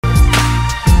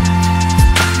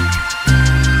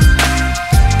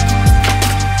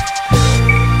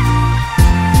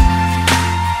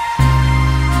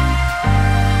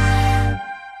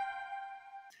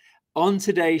on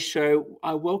today's show,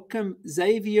 I welcome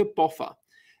Xavier Boffa.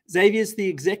 Xavier is the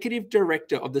Executive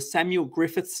Director of the Samuel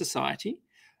Griffith Society,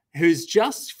 who's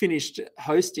just finished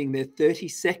hosting their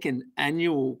 32nd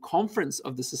annual conference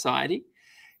of the Society.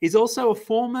 He's also a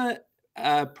former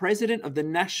president of the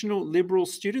National Liberal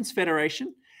Students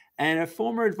Federation and a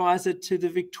former advisor to the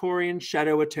Victorian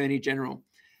Shadow Attorney General.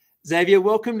 Xavier,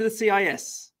 welcome to the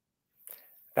CIS.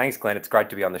 Thanks, Glenn. It's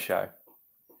great to be on the show.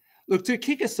 Look, to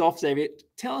kick us off, Xavier,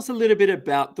 tell us a little bit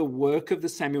about the work of the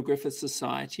Samuel Griffith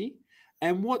Society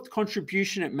and what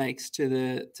contribution it makes to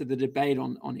the debate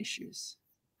on issues.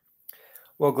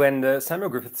 Well, Glenn, the Samuel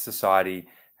Griffith Society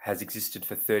has existed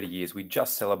for 30 years. We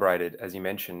just celebrated, as you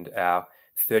mentioned, our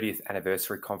 30th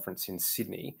anniversary conference in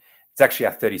Sydney. It's actually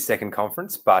our 32nd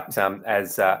conference, but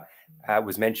as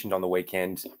was mentioned on the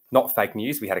weekend, not fake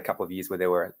news. We had a couple of years where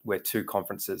there were two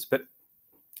conferences. But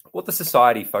what the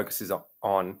Society focuses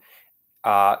on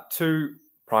are two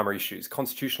primary issues,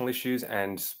 constitutional issues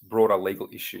and broader legal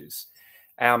issues.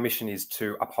 Our mission is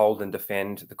to uphold and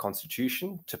defend the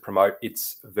Constitution, to promote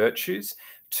its virtues,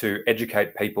 to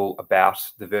educate people about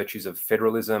the virtues of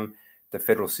federalism, the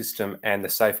federal system, and the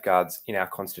safeguards in our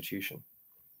Constitution.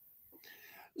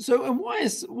 So, and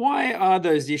why are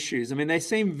those issues? I mean, they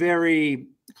seem very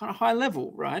kind of high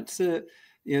level, right? So,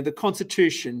 the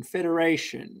Constitution,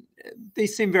 federation,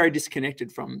 these seem very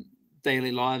disconnected from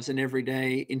daily lives and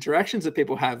everyday interactions that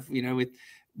people have, with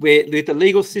the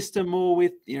legal system or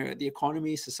with, the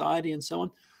economy, society, and so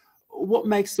on. What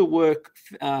makes the work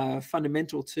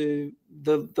fundamental to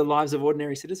the lives of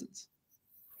ordinary citizens?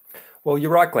 Well,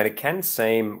 you're right, Glenn. It can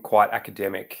seem quite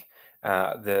academic,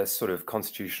 the sort of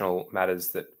constitutional matters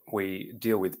that we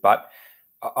deal with. But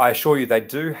I assure you they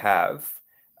do have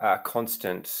a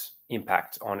constant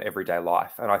impact on everyday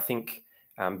life. And I think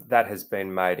that has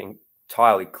been made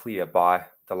entirely clear by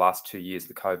the last 2 years,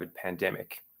 the COVID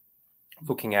pandemic.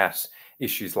 Looking at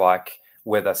issues like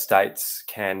whether states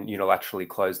can unilaterally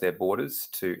close their borders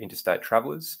to interstate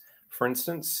travellers, for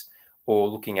instance, or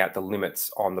looking at the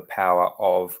limits on the power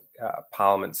of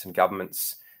parliaments and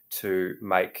governments to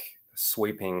make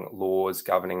sweeping laws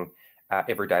governing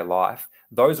everyday life.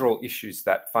 Those are all issues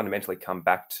that fundamentally come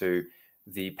back to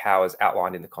the powers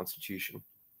outlined in the Constitution.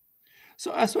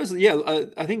 So I suppose,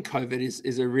 I think COVID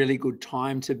is a really good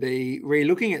time to be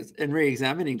re-looking at and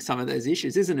re-examining some of those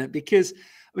issues, isn't it? Because,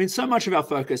 so much of our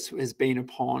focus has been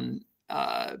upon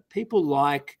people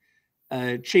like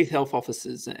chief health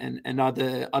officers and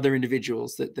other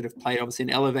individuals that have played obviously an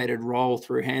elevated role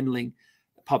through handling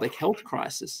the public health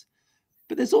crisis.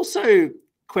 But there's also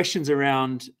questions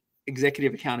around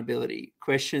executive accountability,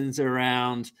 questions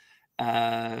around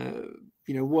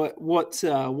what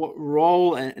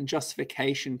role and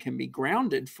justification can be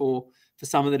grounded for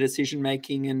some of the decision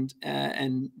making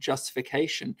and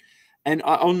justification. And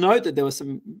I'll note that there were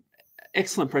some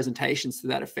excellent presentations to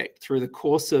that effect through the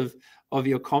course of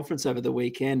your conference over the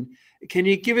weekend. Can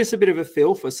you give us a bit of a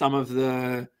feel for some of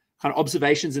the kind of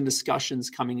observations and discussions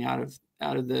coming out of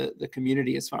the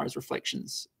community as far as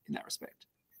reflections in that respect?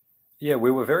 Yeah,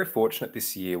 we were very fortunate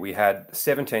this year. We had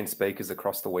 17 speakers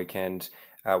across the weekend,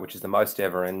 which is the most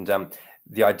ever. And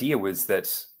the idea was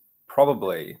that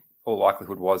probably all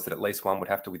likelihood was that at least one would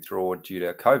have to withdraw due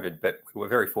to COVID, but we were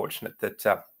very fortunate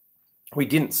that we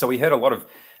didn't. So we heard a lot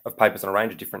of papers on a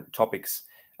range of different topics.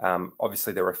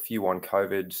 Obviously, there were a few on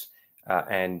COVID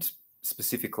and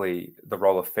specifically the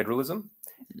role of federalism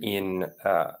in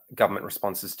government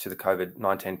responses to the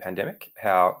COVID-19 pandemic,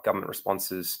 how government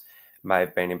responses may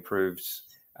have been improved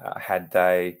had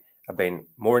they been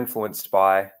more influenced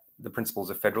by the principles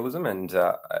of federalism and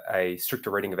a stricter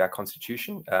reading of our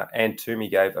Constitution. Anne Toomey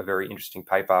gave a very interesting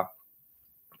paper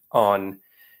on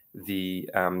the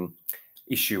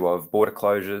issue of border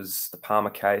closures, the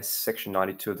Palmer case, Section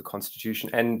 92 of the Constitution.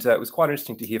 And it was quite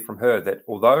interesting to hear from her that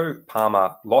although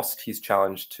Palmer lost his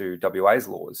challenge to WA's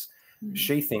laws,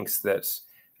 she thinks that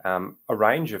a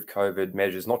range of COVID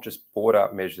measures, not just border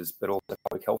measures, but also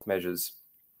public health measures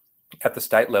at the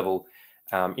state level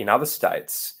in other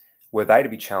states, were they to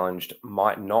be challenged,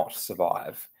 might not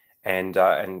survive. And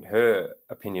her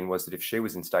opinion was that if she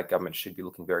was in state government, she'd be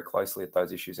looking very closely at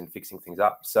those issues and fixing things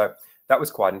up. So that was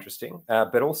quite interesting.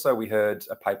 But also we heard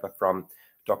a paper from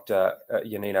Dr.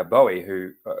 Yanina Bowie,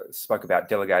 who spoke about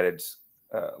delegated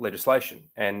legislation.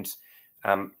 And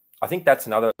I think that's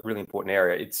another really important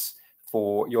area. It's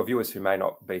for your viewers who may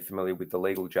not be familiar with the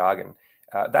legal jargon.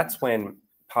 That's when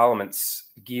parliaments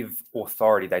give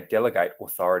authority, they delegate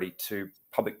authority to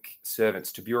public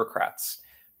servants, to bureaucrats,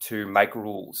 to make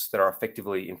rules that are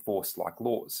effectively enforced like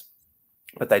laws.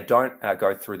 But they don't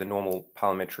go through the normal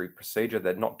parliamentary procedure.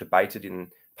 They're not debated in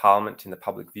Parliament in the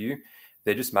public view.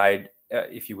 They're just made,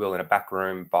 if you will, in a back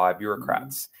room by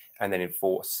bureaucrats and then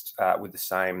enforced with the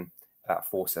same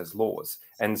force as laws.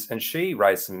 And she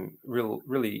raised some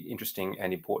really interesting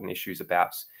and important issues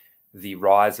about the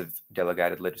rise of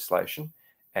delegated legislation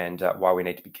and why we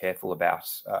need to be careful about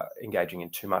engaging in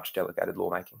too much delegated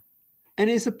lawmaking. And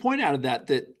there's a point out of that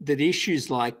issues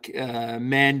like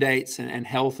mandates and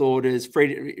health orders,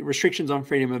 restrictions on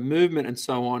freedom of movement and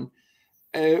so on,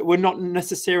 were not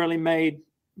necessarily made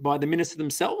by the minister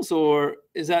themselves, or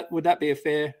would that be a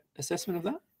fair assessment of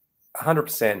that?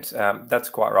 100%. That's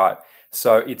quite right.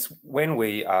 So it's when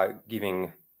we are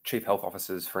giving chief health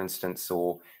officers, for instance,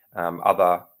 or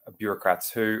other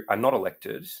bureaucrats who are not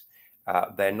elected,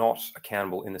 they're not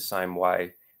accountable in the same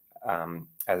way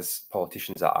as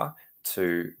politicians are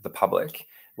to the public.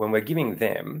 When we're giving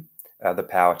them the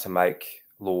power to make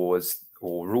laws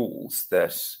or rules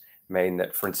that mean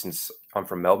that, for instance, I'm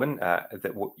from Melbourne,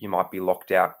 that you might be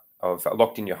locked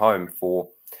in your home for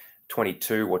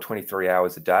 22 or 23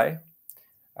 hours a day,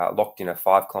 locked in a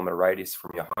 5-kilometre radius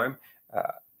from your home,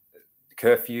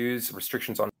 curfews,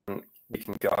 restrictions on you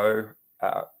can go,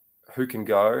 who can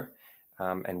go,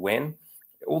 and when,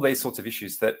 all these sorts of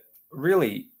issues that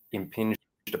really impinged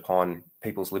upon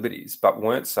people's liberties, but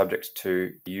weren't subject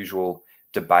to the usual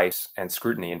debate and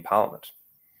scrutiny in Parliament.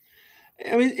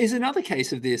 I mean, is another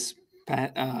case of this,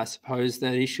 Pat, I suppose,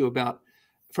 that issue about,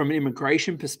 from an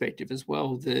immigration perspective as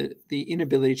well, the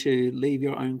inability to leave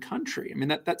your own country. I mean,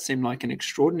 that seemed like an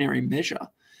extraordinary measure.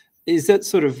 Is that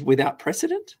sort of without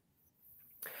precedent?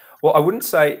 Well, I wouldn't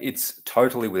say it's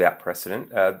totally without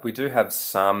precedent. We do have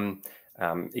some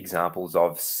examples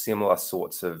of similar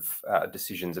sorts of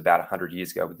decisions about 100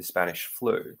 years ago with the Spanish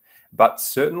flu, but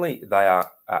certainly they are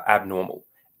abnormal,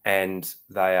 and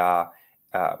they are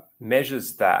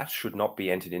measures that should not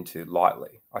be entered into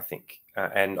lightly, I think.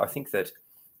 And I think that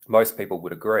most people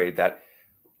would agree that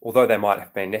although they might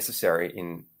have been necessary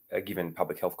in a given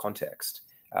public health context,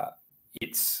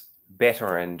 it's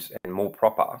better and more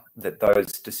proper that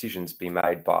those decisions be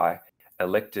made by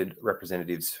elected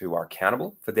representatives who are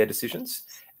accountable for their decisions,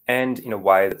 and in a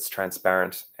way that's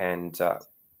transparent and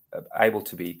able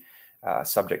to be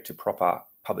subject to proper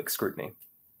public scrutiny.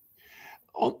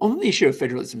 On the issue of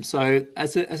federalism, so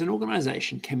as an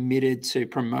organisation committed to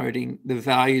promoting the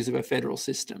values of a federal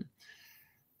system,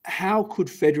 how could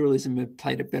federalism have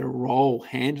played a better role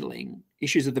handling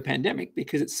issues of the pandemic?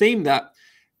 Because it seemed that,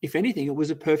 if anything, it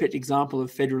was a perfect example of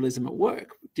federalism at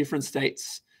work, different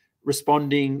states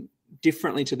responding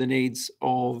differently to the needs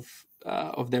of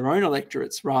their own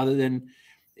electorates, rather than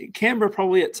Canberra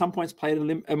probably at some points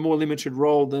played a more limited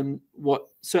role than what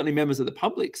certainly members of the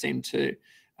public seemed to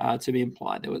be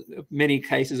implied. There were many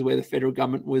cases where the federal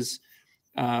government was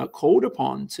called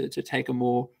upon to take a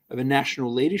more of a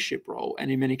national leadership role,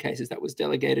 and in many cases that was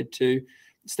delegated to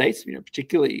states,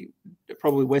 particularly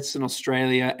probably Western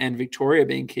Australia and Victoria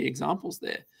being key examples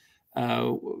there.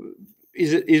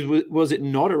 Was it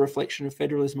not a reflection of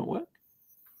federalism at work?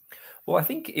 Well, I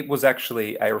think it was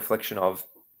actually a reflection of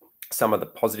some of the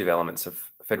positive elements of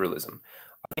federalism.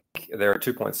 I think there are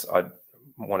 2 points I'd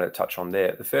want to touch on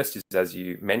there. The first is, as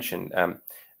you mentioned,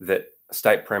 that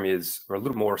state premiers were a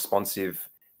little more responsive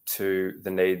to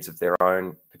the needs of their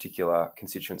own particular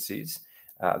constituencies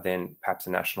than perhaps a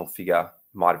national figure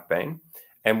might have been.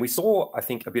 And we saw, I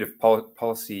think, a bit of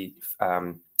policy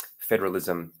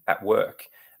federalism at work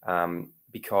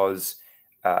because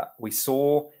we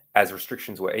saw, as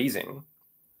restrictions were easing,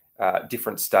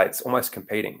 different states almost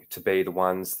competing to be the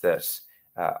ones that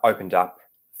opened up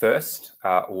first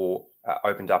or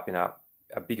opened up in a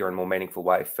bigger and more meaningful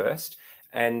way first.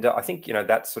 And I think,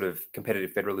 that sort of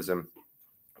competitive federalism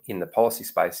in the policy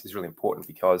space is really important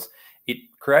because it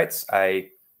creates I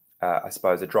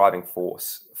suppose, a driving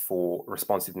force for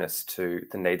responsiveness to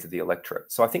the needs of the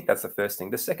electorate. So I think that's the first thing.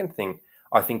 The second thing,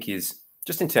 I think, is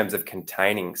just in terms of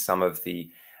containing some of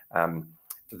the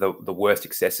worst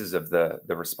excesses of the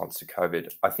response to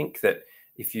COVID. I think that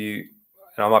if you,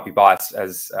 and I might be biased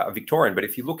as a Victorian, but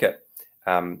if you look at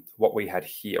what we had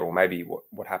here, or maybe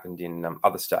what happened in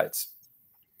other states,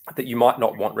 that you might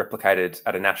not want replicated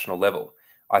at a national level.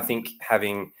 I think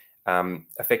having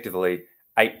effectively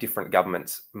 8 different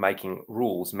governments making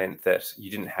rules meant that you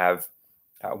didn't have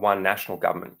one national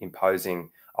government imposing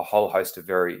a whole host of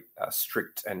very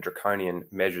strict and draconian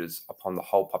measures upon the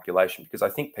whole population. Because I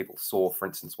think people saw, for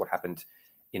instance, what happened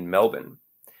in Melbourne,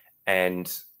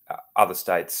 and other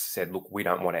states said, look, we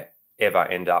don't want to ever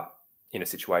end up in a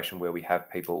situation where we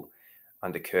have people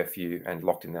under curfew and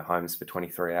locked in their homes for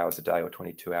 23 hours a day or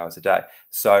 22 hours a day.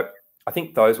 So I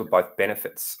think those were both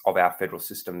benefits of our federal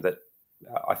system that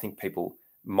I think people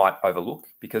might overlook,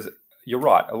 because you're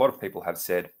right. A lot of people have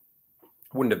said,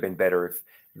 wouldn't have been better if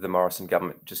the Morrison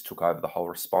government just took over the whole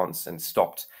response and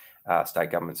stopped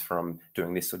state governments from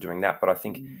doing this or doing that. But I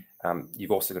think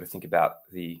you've also got to think about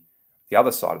the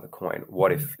other side of the coin.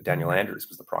 What if Daniel Andrews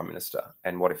was the Prime Minister,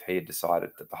 and what if he had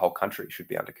decided that the whole country should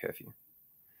be under curfew?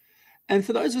 And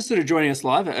for those of us that are joining us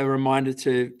live, a reminder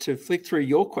to flick through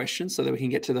your questions so that we can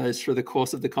get to those through the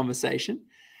course of the conversation.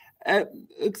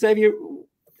 Xavier,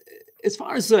 as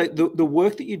far as the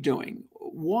work that you're doing,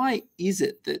 why is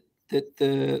it that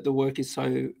the work is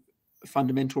so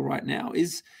fundamental right now?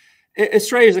 Is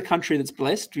Australia is a country that's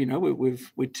blessed. You know,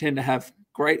 we tend to have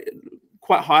quite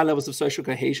high levels of social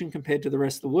cohesion compared to the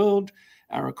rest of the world.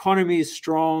 Our economy is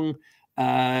strong.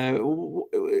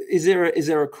 Is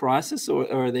there a crisis,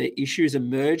 or are there issues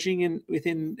emerging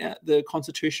within the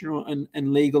constitutional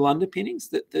and legal underpinnings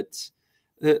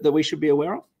that we should be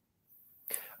aware of?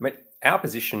 I mean, our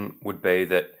position would be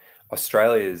that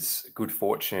Australia's good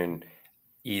fortune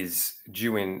is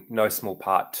due in no small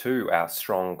part to our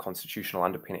strong constitutional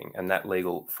underpinning and that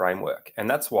legal framework. And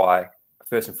that's why,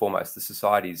 first and foremost, the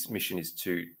Society's mission is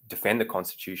to defend the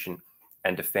Constitution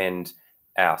and defend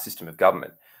our system of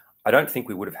government. I don't think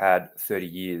we would have had 30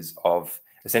 years of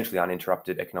essentially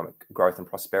uninterrupted economic growth and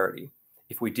prosperity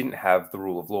if we didn't have the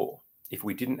rule of law, if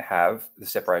we didn't have the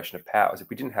separation of powers, if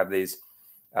we didn't have these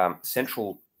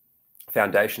central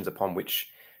foundations upon which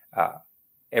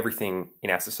everything in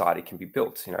our society can be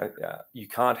built. You know, you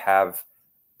can't have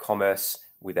commerce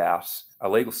without a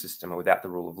legal system or without the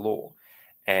rule of law.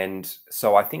 And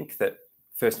so I think that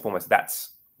first and foremost, that's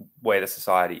where the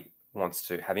society wants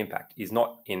to have impact, is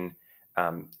not in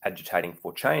agitating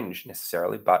for change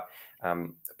necessarily, but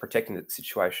protecting the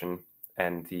situation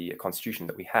and the constitution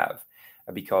that we have,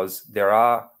 because there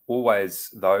are always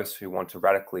those who want to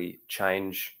radically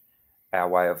change our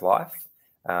way of life.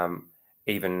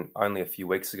 Even only a few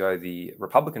weeks ago, the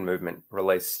Republican movement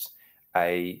released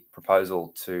a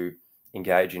proposal to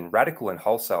engage in radical and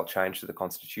wholesale change to the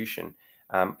Constitution.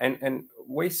 And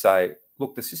we say,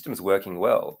 look, the system's working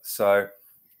well. So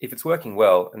if it's working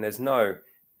well and there's no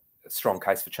strong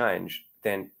case for change,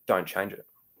 then don't change it.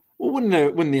 Well,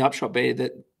 wouldn't the upshot be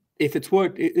that if it's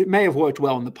worked, it may have worked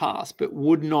well in the past, but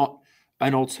would not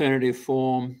an alternative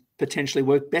form potentially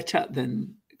work better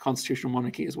than constitutional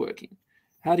monarchy is working?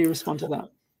 How do you respond to that?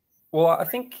 Well, I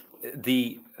think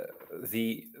the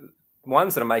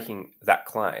ones that are making that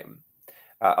claim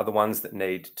are the ones that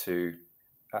need to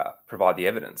provide the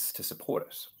evidence to support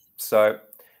it. So,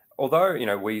 although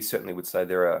we certainly would say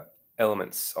there are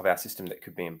elements of our system that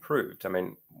could be improved, I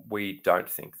mean, we don't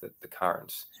think that the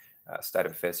current state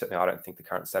of affairs, certainly I don't think the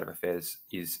current state of affairs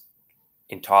is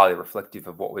entirely reflective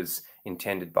of what was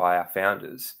intended by our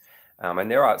founders.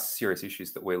 And there are serious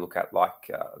issues that we look at,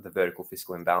 like the vertical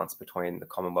fiscal imbalance between the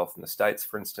Commonwealth and the states,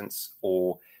 for instance,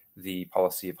 or the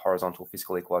policy of horizontal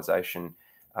fiscal equalisation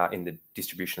in the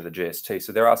distribution of the GST.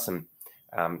 So there are some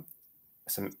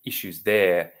issues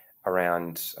there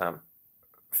around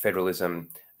federalism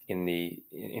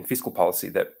in fiscal policy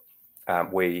that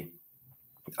we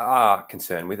are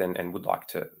concerned with and would like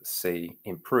to see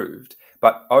improved.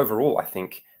 But overall, I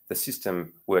think the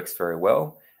system works very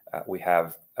well. We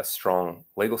have a strong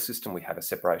legal system. We have a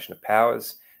separation of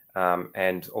powers.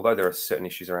 And although there are certain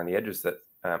issues around the edges that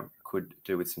could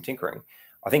do with some tinkering,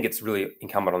 I think it's really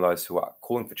incumbent on those who are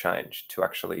calling for change to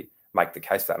actually make the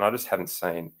case for that. And I just haven't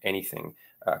seen anything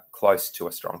close to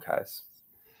a strong case.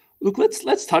 Look,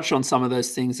 let's touch on some of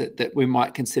those things that we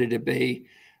might consider to be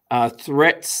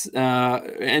threats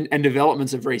and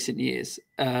developments of recent years.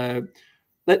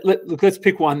 Let's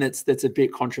pick one that's a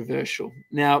bit controversial.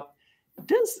 Now,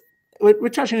 we're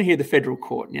touching on here the federal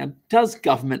court. Now, does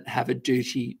government have a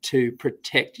duty to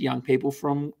protect young people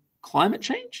from climate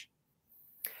change?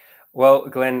 Well,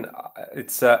 Glenn,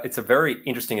 it's a very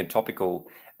interesting and topical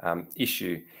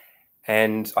issue.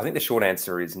 And I think the short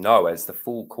answer is no, as the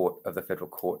full court of the federal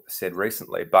court said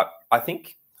recently. But I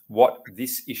think what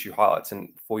this issue highlights, and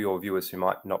for your viewers who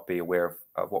might not be aware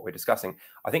of what we're discussing,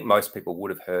 I think most people would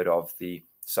have heard of the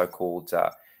so-called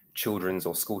children's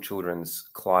or school children's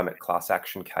climate class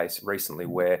action case recently,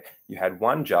 where you had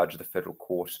one judge of the federal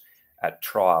court at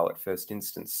trial at first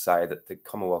instance say that the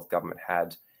Commonwealth government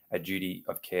had a duty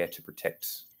of care to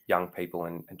protect young people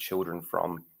and children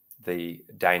from the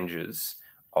dangers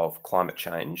of climate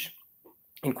change,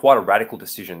 in quite a radical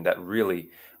decision that really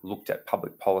looked at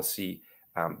public policy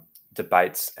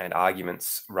debates and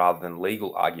arguments rather than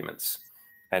legal arguments,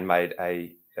 and made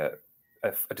a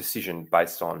decision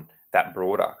based on that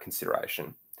broader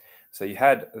consideration. So you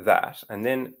had that, and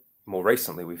then more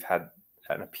recently we've had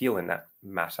an appeal in that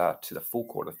matter to the full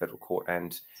court of the federal court,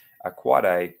 and quite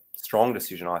a strong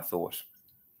decision, I thought,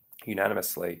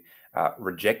 unanimously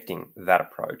rejecting that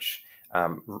approach,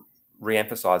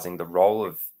 re-emphasizing the role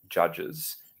of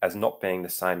judges as not being the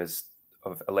same as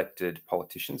of elected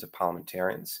politicians, of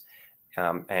parliamentarians,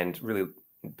 and really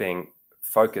being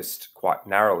focused quite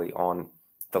narrowly on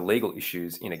the legal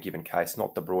issues in a given case,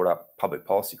 not the broader public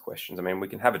policy questions. I mean, we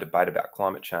can have a debate about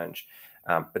climate change,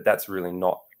 but that's really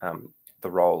not the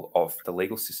role of the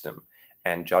legal system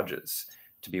and judges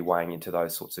to be weighing into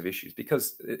those sorts of issues,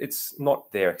 because it's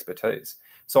not their expertise.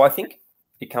 So I think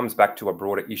it comes back to a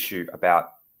broader issue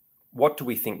about what do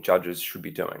we think judges should be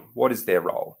doing? What is their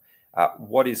role?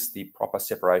 What is the proper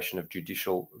separation of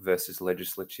judicial versus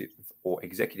legislative or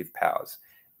executive powers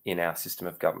in our system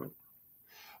of government?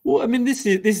 Well, I mean, this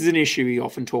is an issue we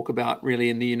often talk about, really,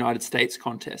 in the United States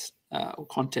context,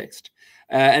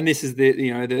 and this is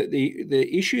the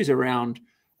issues around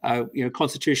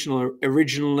constitutional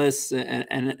originalists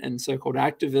and so-called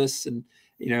activists and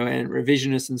and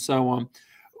revisionists and so on.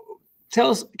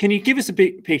 Can you give us a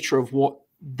big picture of what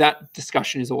that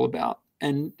discussion is all about,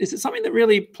 and is it something that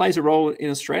really plays a role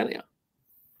in Australia?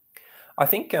 I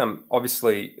think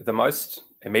obviously the most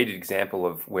immediate example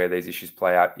of where these issues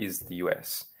play out is the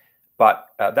US. But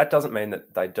that doesn't mean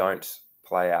that they don't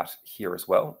play out here as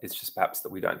well. It's just perhaps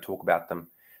that we don't talk about them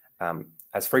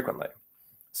as frequently.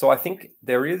 So I think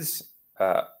there is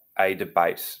a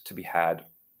debate to be had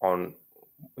on,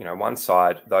 one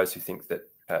side, those who think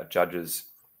that judges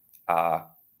are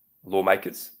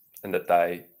lawmakers and that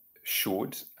they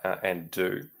should and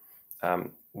do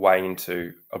weigh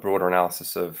into a broader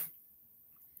analysis of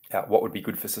what would be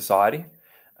good for society,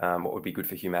 what would be good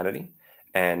for humanity.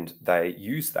 And they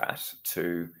use that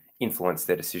to influence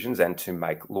their decisions and to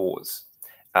make laws.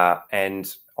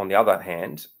 And on the other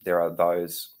hand, there are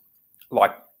those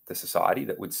like the society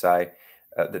that would say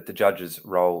that the judge's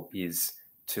role is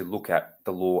to look at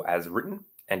the law as written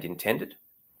and intended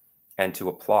and to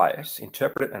apply it,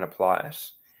 interpret it and apply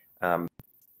it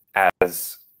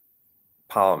as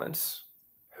parliaments,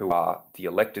 who are the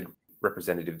elected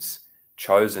representatives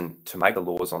chosen to make the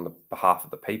laws on the behalf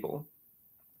of the people,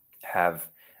 have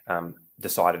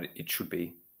decided it should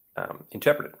be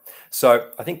interpreted. So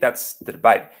I think that's the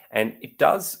debate, and it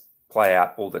does play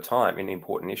out all the time in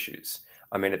important issues.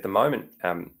 I mean, at the moment,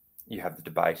 you have the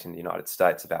debate in the United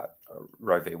States about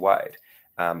Roe v. Wade,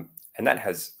 and that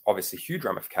has obviously huge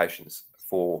ramifications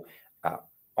for,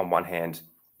 on one hand,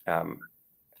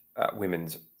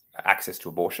 women's access to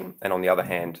abortion, and on the other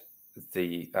hand,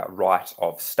 the right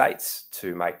of states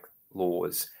to make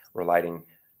laws relating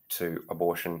to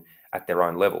abortion at their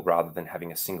own level rather than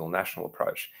having a single national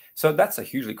approach. So that's a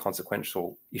hugely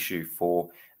consequential issue for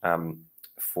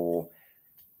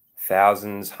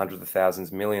thousands, hundreds of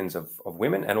thousands, millions of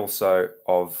women, and also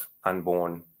of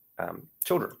unborn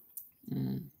children.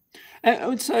 Mm.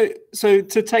 And so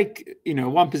to take,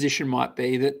 one position might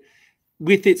be that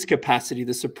with its capacity,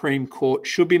 the Supreme Court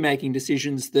should be making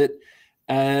decisions that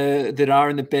are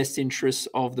in the best interests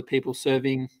of the people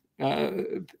serving,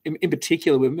 in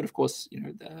particular women, but of course,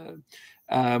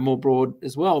 more broad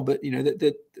as well. But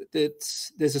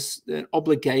there's an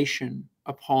obligation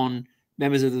upon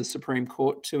members of the Supreme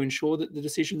Court to ensure that the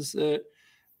decisions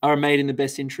are made in the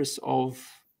best interests of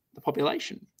the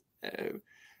population.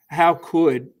 How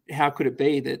could it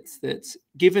be that's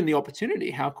given the opportunity?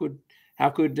 How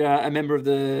could a member of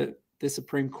the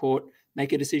Supreme Court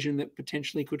make a decision that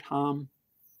potentially could harm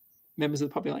members of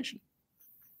the population?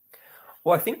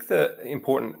 Well, I think the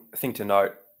important thing to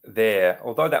note there,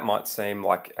 although that might seem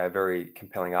like a very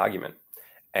compelling argument,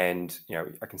 and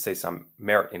I can see some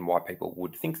merit in why people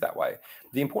would think that way,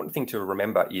 the important thing to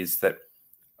remember is that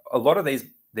a lot of these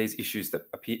issues that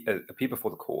appear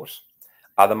before the court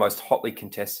are the most hotly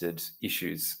contested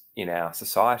issues in our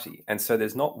society. And so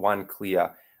there's not one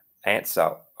clear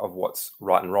answer of what's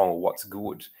right and wrong or what's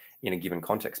good in a given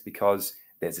context, because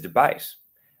there's a debate.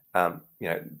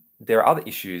 There are other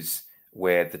issues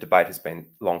where the debate has been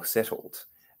long settled,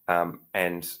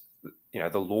 and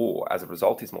the law as a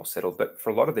result is more settled. But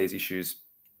for a lot of these issues,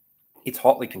 it's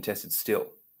hotly contested still.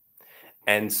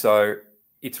 And so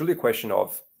it's really a question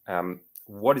of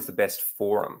what is the best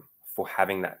forum for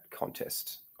having that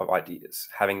contest of ideas,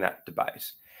 having that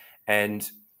debate. And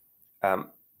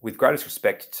with greatest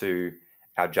respect to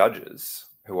our judges,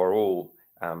 who are all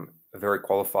very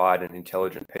qualified and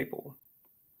intelligent people,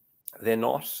 they're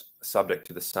not subject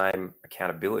to the same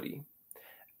accountability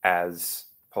as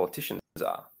politicians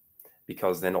are,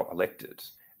 because they're not elected.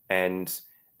 And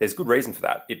there's good reason for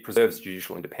that. It preserves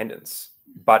judicial independence,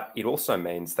 but it also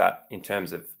means that in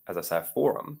terms of, as I say, a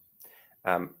forum,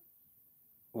 I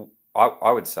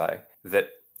would say that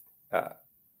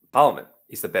Parliament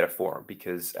is the better forum,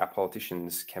 because our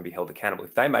politicians can be held accountable.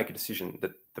 If they make a decision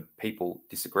that the people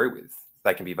disagree with,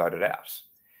 they can be voted out.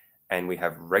 And we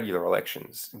have regular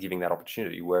elections giving that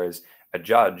opportunity, whereas a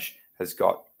judge has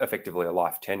got effectively a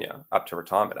life tenure up to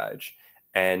retirement age.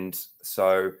 And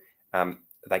so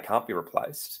they can't be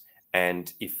replaced.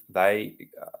 And if they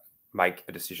make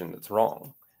a decision that's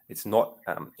wrong, it's not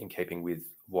in keeping with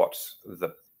what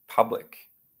the public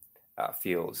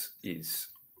feels is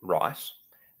right,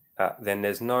 then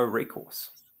there's no recourse.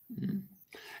 Mm.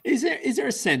 Is there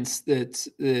a sense that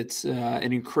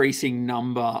an increasing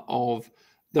number of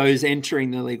those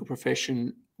entering the legal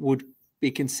profession would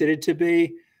be considered to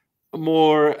be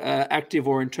more active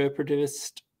or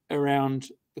interpretivist around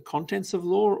the contents of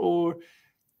law,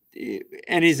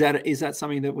 and is that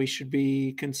something that we should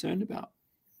be concerned about?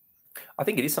 I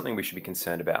think it is something we should be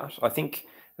concerned about. I think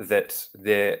that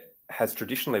there has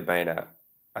traditionally been a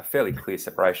fairly clear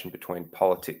separation between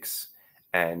politics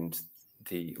and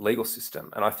the legal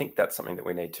system, and I think that's something that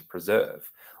we need to preserve.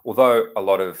 Although a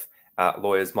lot of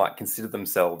lawyers might consider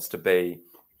themselves to be,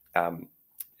 on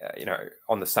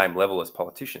the same level as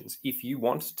politicians, if you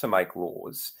want to make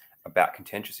laws about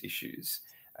contentious issues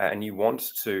and you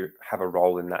want to have a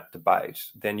role in that debate,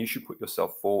 then you should put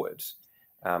yourself forward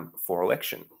for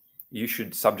election. You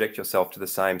should subject yourself to the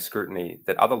same scrutiny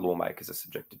that other lawmakers are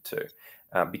subjected to.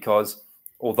 Because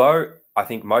although I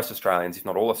think most Australians, if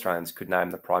not all Australians, could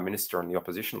name the Prime Minister and the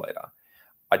opposition leader,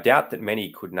 I doubt that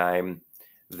many could name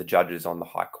the judges on the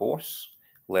High Court,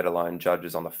 let alone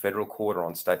judges on the Federal Court or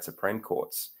on state Supreme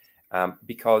Courts.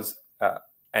 Because,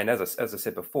 and as I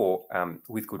said before,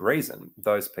 with good reason,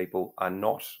 those people are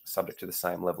not subject to the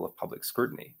same level of public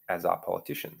scrutiny as are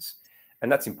politicians. And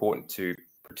that's important to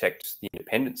protect the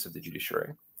independence of the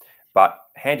judiciary. But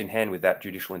hand in hand with that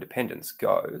judicial independence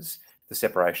goes the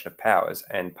separation of powers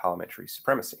and parliamentary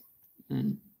supremacy.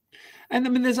 Mm. And I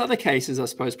mean, there's other cases, I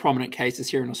suppose, prominent cases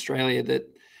here in Australia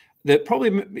that probably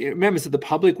members of the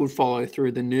public would follow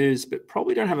through the news, but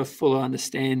probably don't have a fuller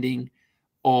understanding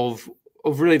of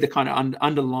really the kind of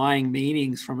underlying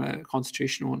meanings from a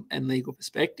constitutional and legal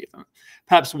perspective.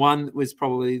 Perhaps one was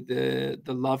probably the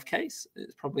Love case.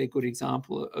 It's probably a good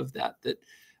example of that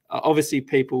obviously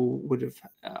people would have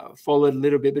followed a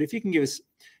little bit, but if you can give us,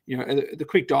 the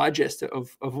quick digest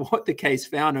of what the case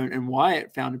found and why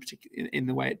it found in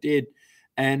the way it did,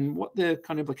 and what the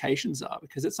kind of implications are,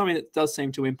 because it's something that does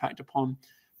seem to impact upon,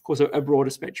 of course, a broader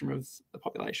spectrum of the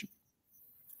population.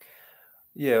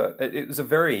 Yeah, it was a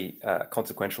very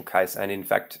consequential case, and in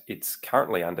fact, it's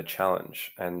currently under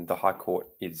challenge, and the High Court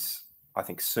is, I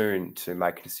think, soon to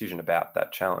make a decision about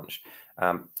that challenge.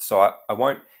 So I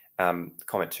won't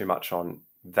comment too much on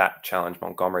that challenge,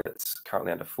 Montgomery, that's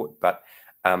currently underfoot. But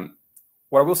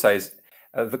what I will say is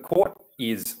the court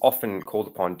is often called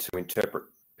upon to interpret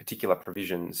particular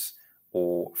provisions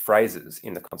or phrases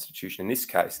in the Constitution. In this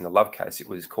case, in the Love case, it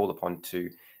was called upon to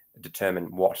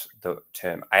determine what the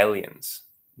term aliens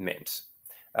meant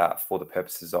for the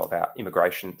purposes of our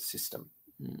immigration system.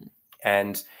 Mm.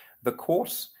 And the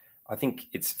court, I think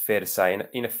it's fair to say,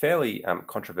 in a fairly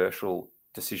controversial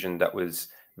decision that was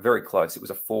very close, it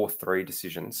was a 4-3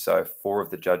 decision. So 4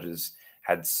 of the judges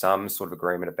had some sort of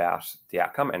agreement about the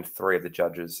outcome, and 3 of the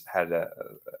judges had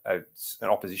an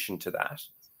opposition to that.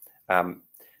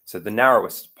 So the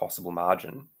narrowest possible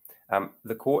margin,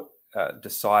 the court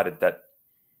decided that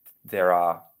there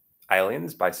are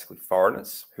aliens, basically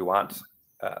foreigners, who aren't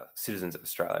citizens of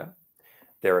Australia.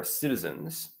 There are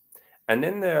citizens. And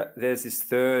then there's this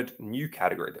third new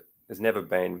category that has never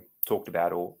been talked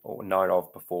about or known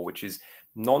of before, which is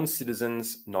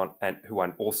non-citizens and who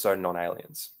are also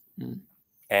non-aliens. Mm.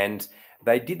 And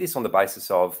they did this on the basis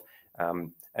of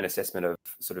an assessment of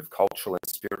sort of cultural and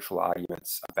spiritual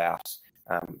arguments about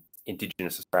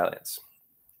Indigenous Australians.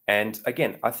 And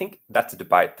again, I think that's a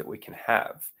debate that we can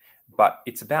have, but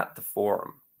it's about the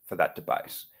forum for that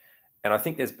debate. And I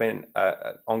think there's been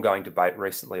an ongoing debate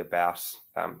recently about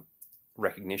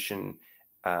recognition,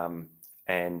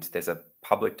 and there's a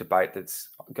public debate that's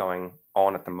going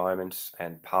on at the moment,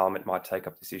 and Parliament might take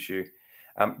up this issue.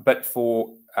 But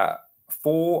for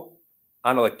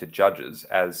unelected judges,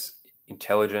 as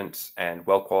intelligent and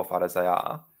well qualified as they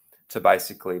are, to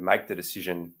basically make the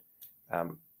decision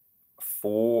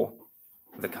for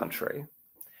the country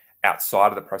outside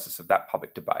of the process of that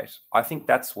public debate, I think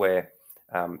that's where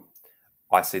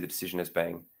I see the decision as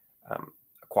being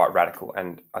quite radical,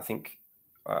 and I think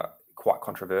quite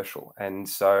controversial. And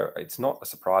so it's not a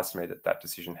surprise to me that that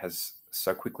decision has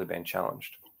so quickly been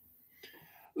challenged.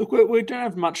 Look, we don't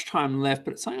have much time left,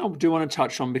 but it's something I do want to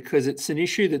touch on because it's an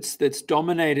issue that's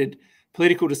dominated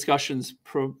political discussions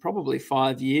for probably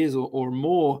 5 years or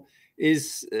more.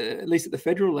 is, at least at the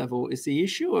federal level, is the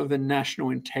issue of a National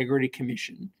Integrity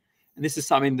Commission. And this is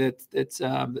something that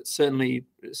certainly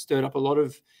stirred up a lot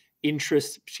of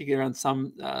interest, particularly around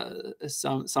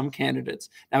some candidates.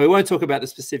 Now, we won't talk about the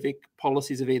specific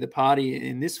policies of either party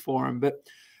in this forum, but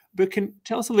can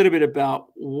tell us a little bit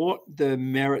about what the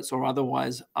merits or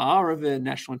otherwise are of a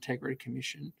National Integrity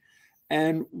Commission,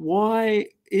 and why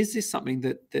is this something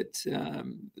that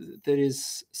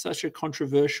is such a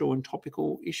controversial and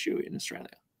topical issue in Australia?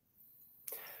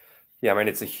 Yeah, I mean,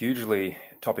 it's a hugely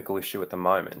topical issue at the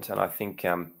moment, and I think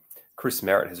Chris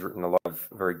Merritt has written a lot of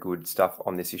very good stuff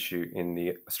on this issue in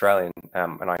the Australian,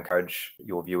 and I encourage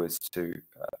your viewers to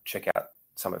check out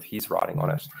some of his writing on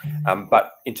it.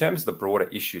 But in terms of the broader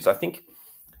issues, I think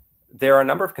there are a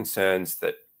number of concerns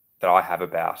that I have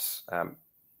about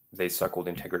these so-called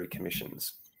integrity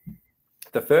commissions.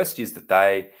 The first is that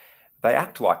they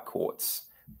act like courts,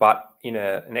 but in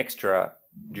an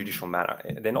extrajudicial manner.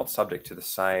 They're not subject to the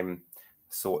same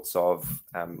sorts of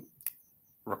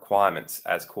requirements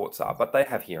as courts are, but they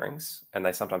have hearings, and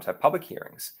they sometimes have public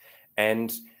hearings.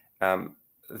 And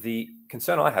the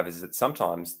concern I have is that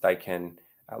sometimes they can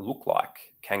look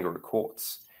like kangaroo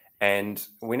courts, and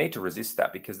we need to resist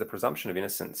that, because the presumption of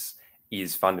innocence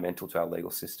is fundamental to our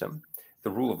legal system. The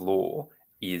rule of law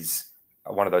is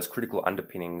one of those critical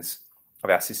underpinnings of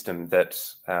our system that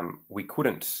we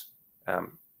couldn't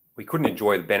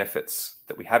enjoy the benefits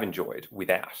that we have enjoyed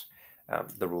without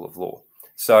the rule of law.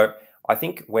 So I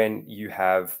think when you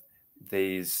have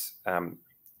these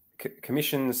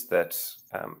commissions that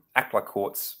act like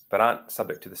courts but aren't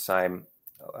subject to the same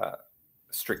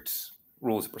strict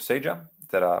rules of procedure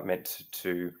that are meant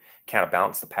to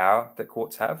counterbalance the power that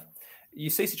courts have, you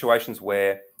see situations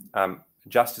where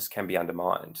justice can be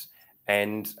undermined,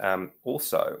 and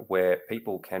also where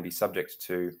people can be subject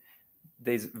to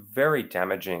these very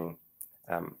damaging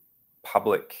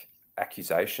public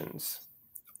accusations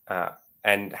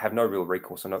and have no real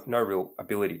recourse or no real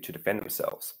ability to defend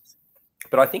themselves.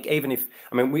 But I think I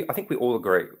think we all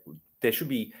agree there should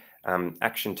be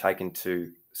action taken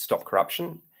to stop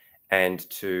corruption and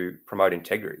to promote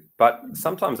integrity. But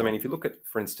sometimes, if you look at,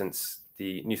 for instance,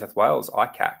 the New South Wales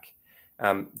ICAC,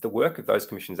 the work of those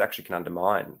commissions actually can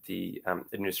undermine the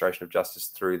administration of justice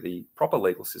through the proper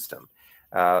legal system.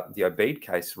 The Obeid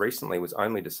case was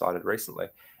only decided recently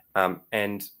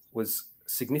and was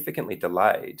significantly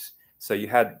delayed. So you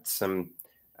had some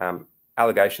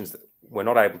allegations that were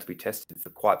not able to be tested for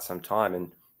quite some time,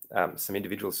 and some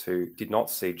individuals who did not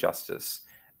see justice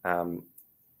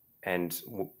and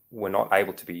were not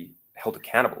able to be held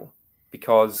accountable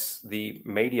because the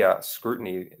media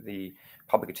scrutiny, the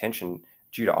public attention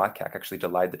due to ICAC actually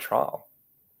delayed the trial.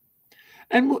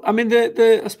 And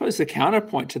I suppose the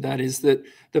counterpoint to that is that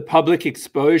the public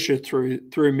exposure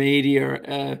through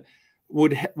media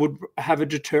would have a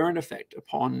deterrent effect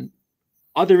upon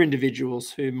other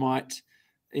individuals who might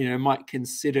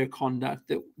consider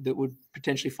conduct that would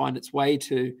potentially find its way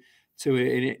to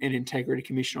an integrity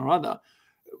commission or other.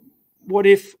 What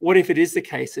if it is the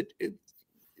case that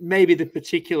maybe the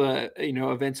particular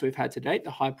events we've had to date,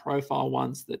 the high profile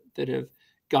ones that have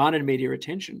garnered media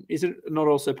attention, is it not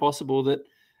also possible that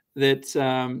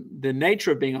the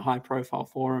nature of being a high profile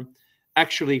forum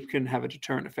actually can have a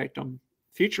deterrent effect on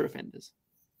future offenders?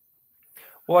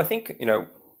 Well, I think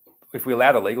if we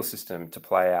allow the legal system to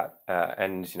play out,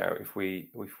 and if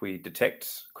we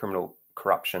detect criminal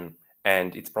corruption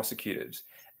and it's prosecuted,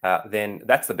 then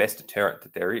that's the best deterrent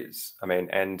that there is.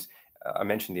 And I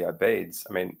mentioned the Obeids.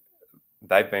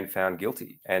 They've been found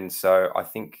guilty, and so I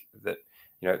think that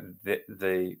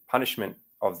the punishment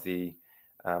of the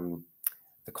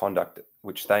conduct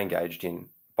which they engaged in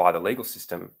by the legal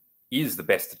system is the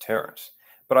best deterrent.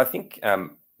 But I think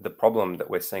the problem that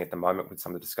we're seeing at the moment with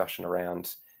some of the discussion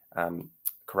around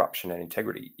corruption and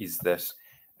integrity is that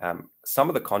some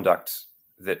of the conduct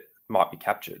that might be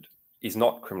captured is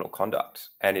not criminal conduct,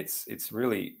 and it's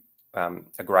really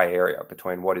a grey area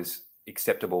between what is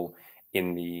acceptable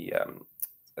in the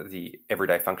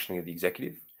everyday functioning of the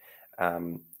executive,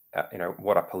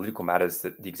 what are political matters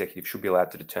that the executive should be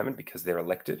allowed to determine because they're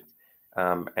elected,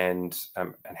 and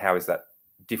how is that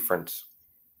different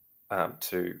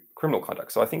to criminal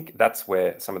conduct. So I think that's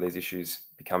where some of these issues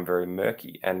become very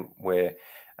murky, and where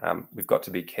we've got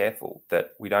to be careful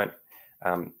that we don't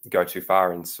go too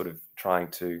far in sort of trying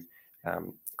to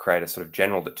create a sort of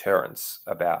general deterrence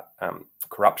about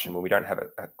corruption when we don't have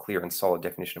a clear and solid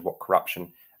definition of what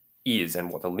corruption is and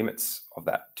what the limits of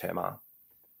that term are.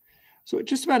 So we're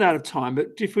just about out of time, but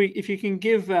if you can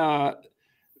give our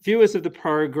viewers of the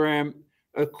program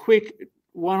a quick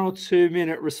 1 or 2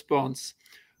 minute response,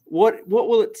 what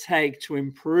will it take to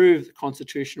improve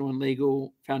constitutional and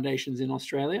legal foundations in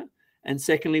Australia? And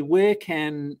secondly, where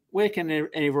can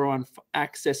everyone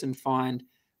access and find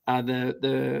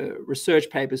the research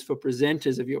papers for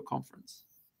presenters of your conference?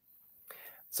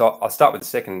 So I'll start with the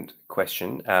second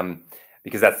question,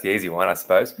 because that's the easy one, I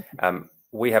suppose.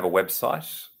 We have a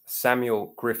website,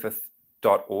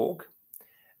 samuelgriffith.org,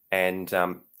 and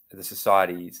the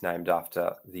society is named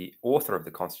after the author of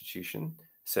the Constitution,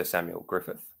 Sir Samuel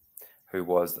Griffith, who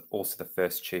was also the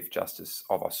first Chief Justice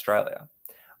of Australia.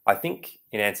 I think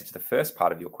in answer to the first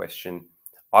part of your question,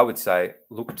 I would say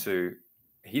look to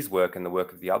his work and the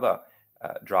work of the other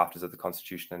drafters of the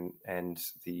Constitution and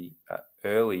the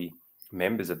early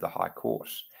members of the High Court.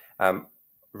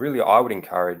 Really, I would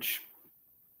encourage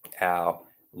our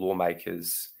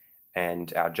lawmakers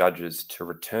and our judges to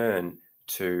return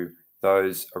to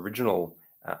those original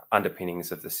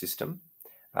underpinnings of the system,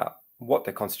 what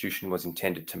the Constitution was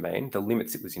intended to mean, the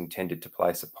limits it was intended to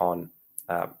place upon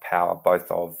power, both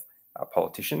of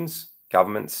politicians,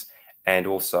 governments, and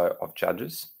also of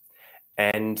judges,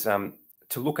 and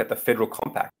to look at the federal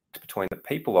compact between the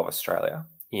people of Australia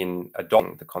in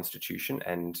adopting the Constitution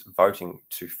and voting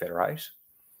to federate,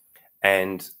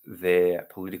 and their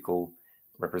political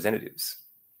representatives.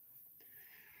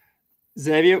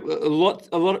 Xavier, a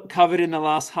lot covered in the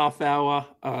last half hour.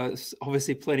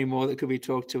 Obviously, plenty more that could be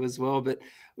talked to as well. But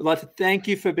we'd like to thank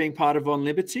you for being part of On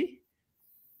Liberty.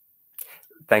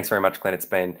 Thanks very much, Glenn. It's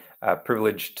been a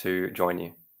privilege to join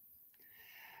you.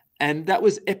 And that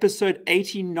was episode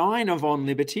 89 of On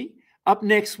Liberty. Up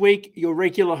next week, your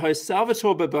regular host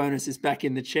Salvatore Babonis is back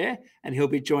in the chair, and he'll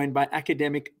be joined by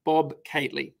academic Bob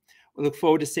Cately. We look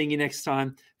forward to seeing you next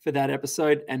time for that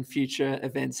episode and future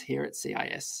events here at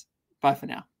CIS. Bye for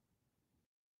now.